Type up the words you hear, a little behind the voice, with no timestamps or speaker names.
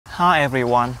Hi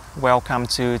everyone, welcome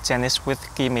to Tennis with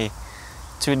Gimme.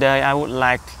 Today I would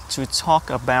like to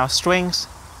talk about strings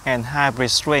and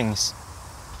hybrid strings.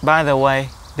 By the way,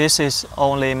 this is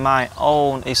only my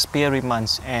own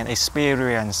experiments and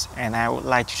experience, and I would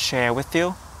like to share with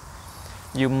you.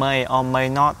 You may or may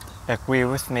not agree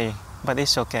with me, but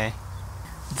it's okay.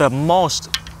 The most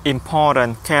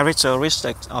important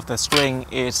characteristic of the string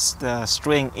is the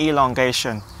string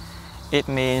elongation. It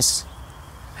means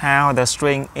how the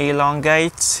string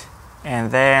elongates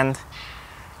and then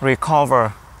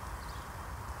recover.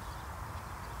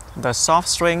 The soft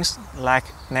strings like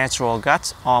natural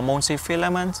gut or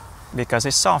multifilament, because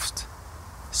it's soft,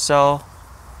 so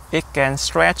it can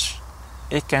stretch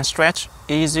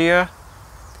easier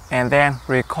and then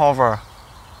recover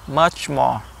much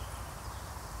more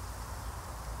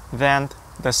than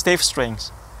the stiff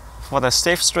strings. For the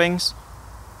stiff strings,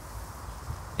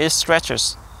 it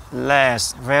stretches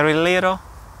less, very little,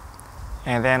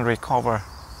 and then recover.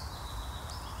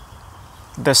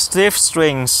 The stiff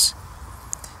strings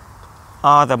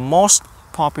are the most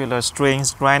popular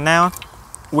strings right now.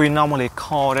 We normally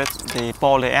call it the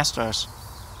polyesters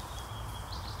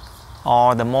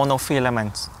or the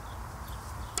monofilament.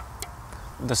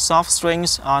 The soft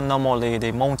strings are normally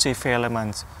the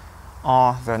multifilament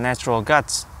or the natural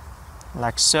guts,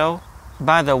 like so.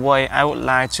 By the way, I would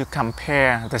like to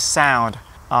compare the sound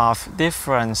of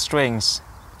different strings,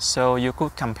 so you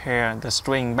could compare the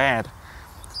string bed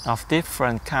of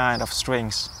different kind of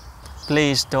strings.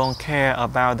 Please don't care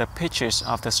about the pitches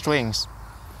of the strings,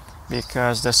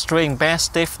 because the string bed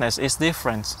stiffness is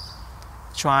different.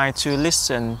 Try to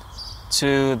listen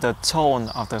to the tone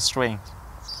of the string.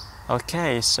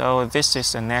 Okay, so this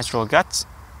is a natural gut.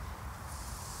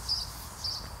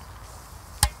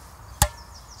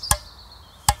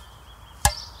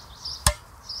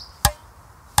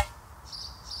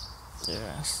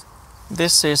 Yes.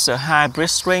 This is a hybrid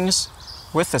strings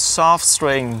with a soft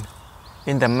string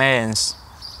in the mains.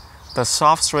 The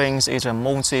soft strings is a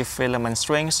multifilament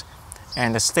strings,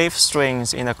 and the stiff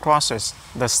strings in the crosses.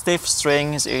 The stiff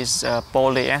strings is a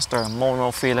polyester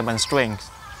monofilament strings.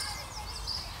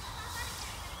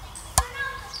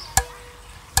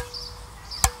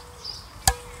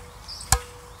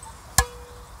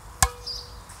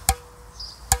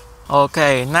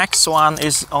 Okay, next one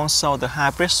is also the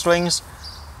hybrid strings.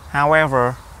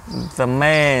 However, the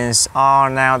mains are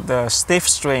now the stiff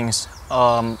strings,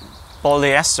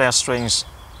 polyester strings.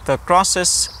 The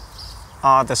crosses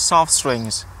are the soft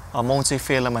strings, or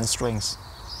multifilament strings.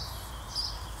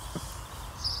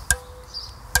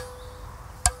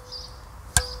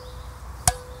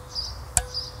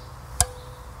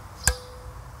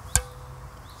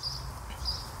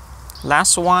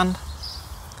 Last one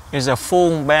is a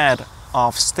full bed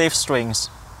of stiff strings,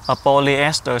 or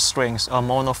polyester strings, or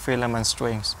monofilament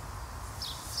strings.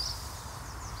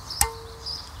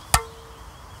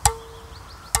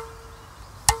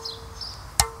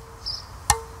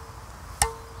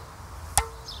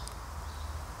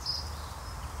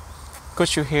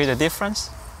 Could you hear the difference?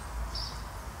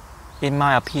 In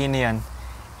my opinion,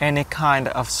 any kind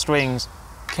of strings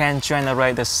can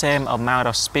generate the same amount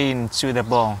of spin to the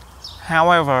ball.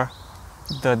 However,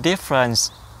 the difference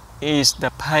is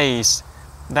the pace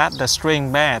that the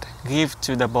string bed gives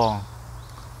to the ball.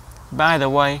 By the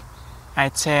way, I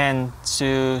tend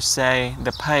to say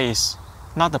the pace,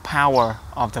 not the power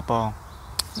of the ball.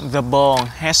 The ball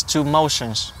has two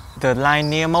motions: the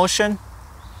linear motion,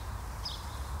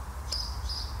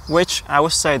 which I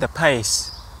would say the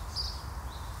pace,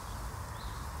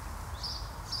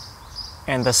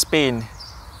 and the spin.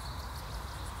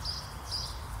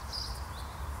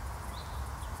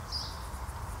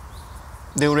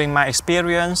 During my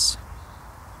experience,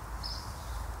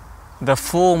 the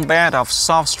full bed of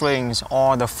soft strings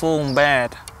or the full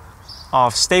bed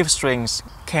of stiff strings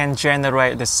can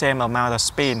generate the same amount of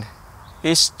spin.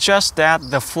 It's just that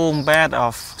the full bed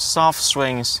of soft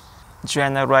strings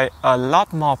generate a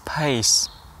lot more pace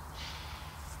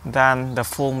than the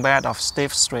full bed of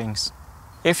stiff strings.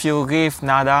 If you give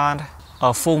Nadal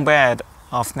a full bed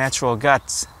of natural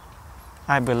guts,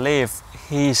 I believe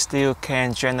he still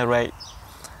can generate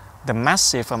the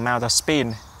massive amount of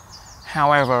spin.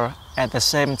 However, at the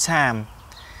same time,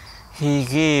 he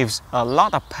gives a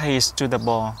lot of pace to the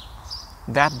ball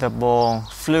that the ball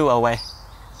flew away.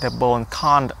 The ball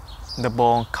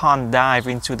can't dive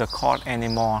into the court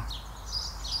anymore.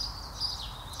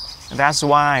 That's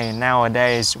why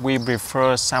nowadays we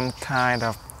prefer some kind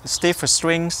of stiffer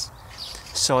strings,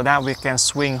 so that we can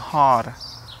swing hard,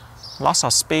 lots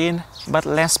of spin but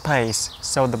less pace,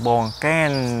 so the ball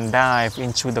can dive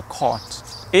into the court.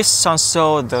 It's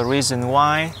also the reason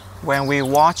why When we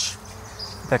watch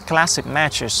the classic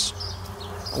matches,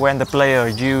 when the player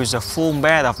use a full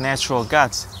bed of natural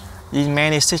guts, in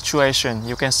many situations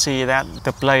you can see that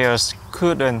the players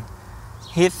couldn't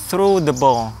hit through the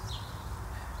ball.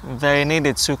 They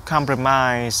needed to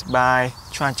compromise by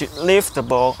trying to lift the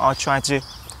ball or trying to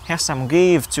have some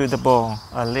give to the ball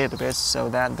a little bit so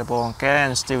that the ball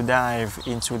can still dive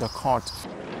into the court.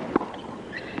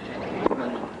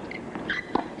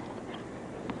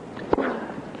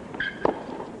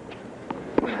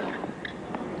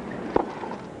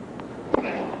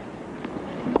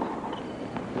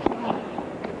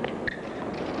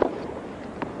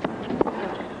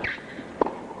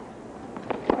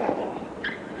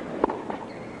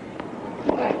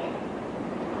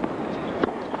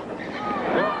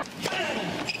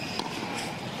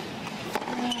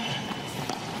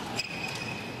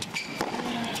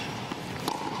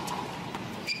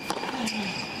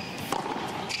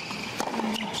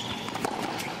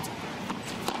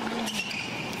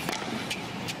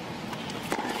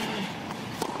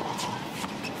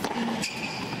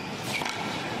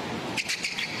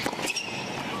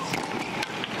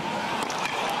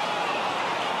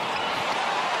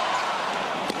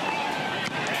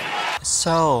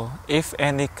 So, if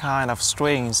any kind of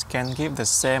strings can give the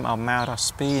same amount of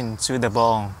spin to the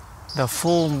ball, the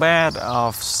full bed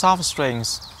of soft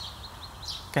strings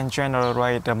can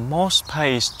generate the most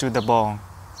pace to the ball.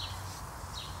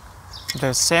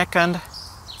 The second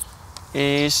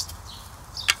is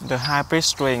the hybrid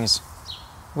strings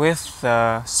with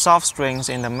the soft strings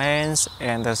in the mains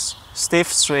and the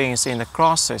stiff strings in the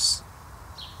crosses.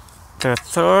 The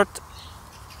third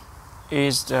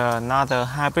is another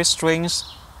hybrid strings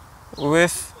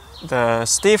with the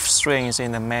stiff strings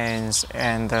in the mains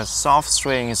and the soft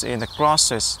strings in the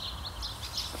crosses.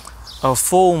 A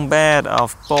full bed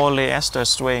of polyester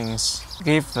strings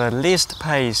give the least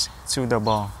pace to the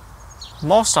ball.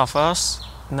 Most of us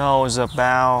knows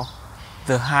about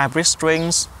the hybrid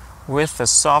strings with the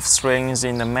soft strings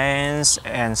in the mains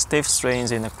and stiff strings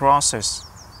in the crosses.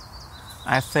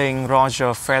 I think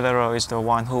Roger Federer is the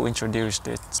one who introduced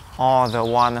it, or the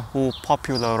one who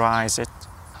popularized it.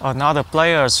 Another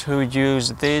players who use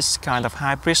this kind of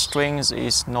hybrid strings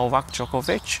is Novak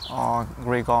Djokovic, or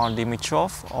Grigor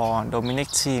Dimitrov, or Dominic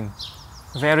Thiem.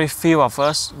 Very few of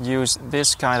us use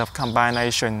this kind of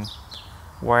combination,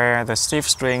 where the stiff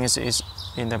strings is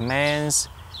in the mains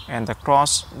and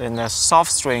the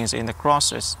soft strings in the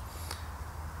crosses.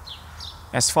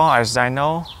 As far as I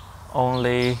know,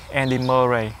 only Andy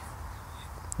Murray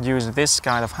uses this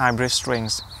kind of hybrid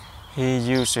strings. He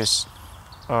uses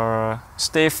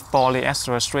stiff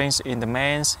polyester strings in the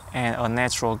mains and a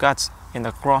natural gut in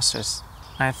the crosses.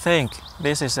 I think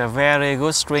this is a very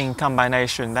good string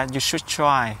combination that you should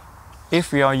try.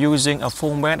 If you are using a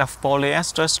full bed of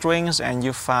polyester strings and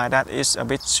you find that it's a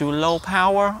bit too low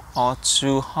power or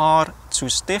too hard, too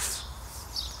stiff,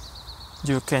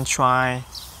 you can try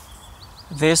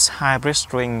these hybrid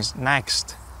strings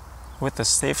next, with the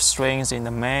stiff strings in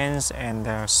the mains and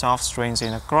the soft strings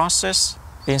in the crosses,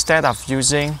 instead of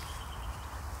using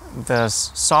the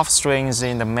soft strings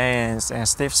in the mains and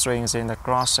stiff strings in the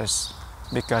crosses,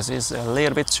 because it's a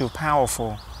little bit too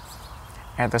powerful.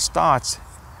 At the start,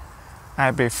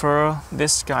 I prefer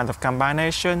this kind of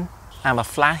combination. I'm a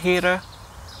flat hitter,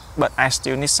 but I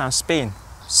still need some spin.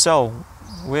 So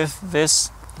with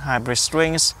this hybrid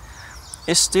strings,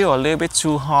 it's still a little bit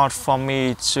too hard for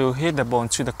me to hit the ball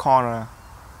to the corner.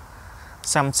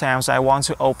 Sometimes I want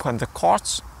to open the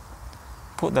court,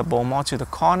 put the ball more to the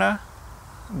corner,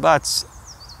 but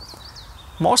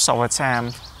most of the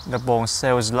time the ball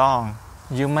sails long.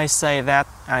 You may say that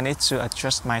I need to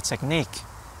adjust my technique,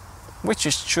 which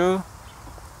is true.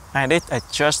 I did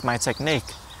adjust my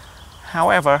technique.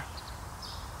 However,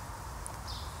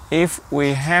 if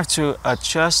we have to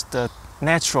adjust the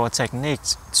natural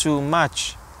techniques too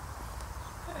much,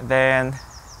 then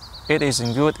it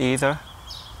isn't good either.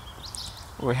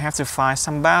 We have to find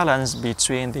some balance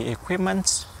between the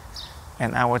equipment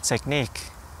and our technique.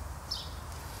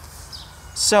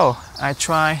 So I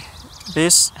try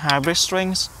these hybrid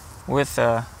strings with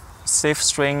the stiff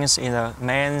strings in the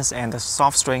mains and the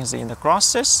soft strings in the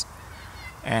crosses,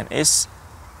 and it's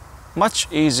much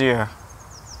easier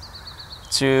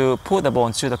to put the ball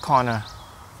into the corner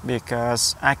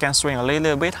because I can swing a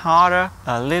little bit harder,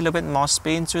 a little bit more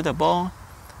spin to the ball,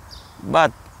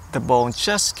 but the ball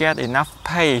just gets enough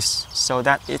pace so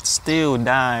that it still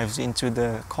dives into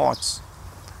the courts,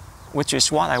 which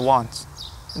is what I want.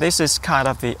 This is kind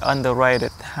of the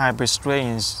underrated hybrid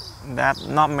strings that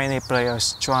not many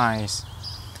players try.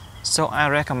 So I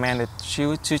recommend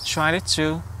you to try it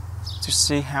too, to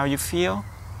see how you feel.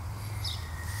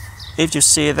 If you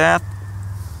see that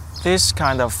this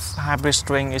kind of hybrid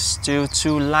string is still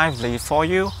too lively for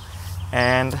you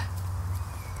and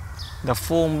the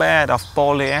full bed of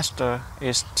polyester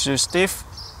is too stiff,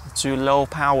 too low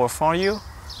power for you,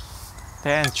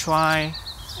 then try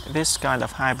this kind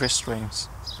of hybrid strings.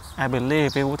 I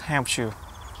believe it would help you.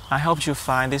 I hope you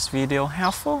find this video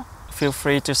helpful. Feel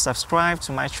free to subscribe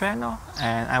to my channel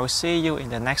and I will see you in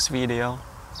the next video.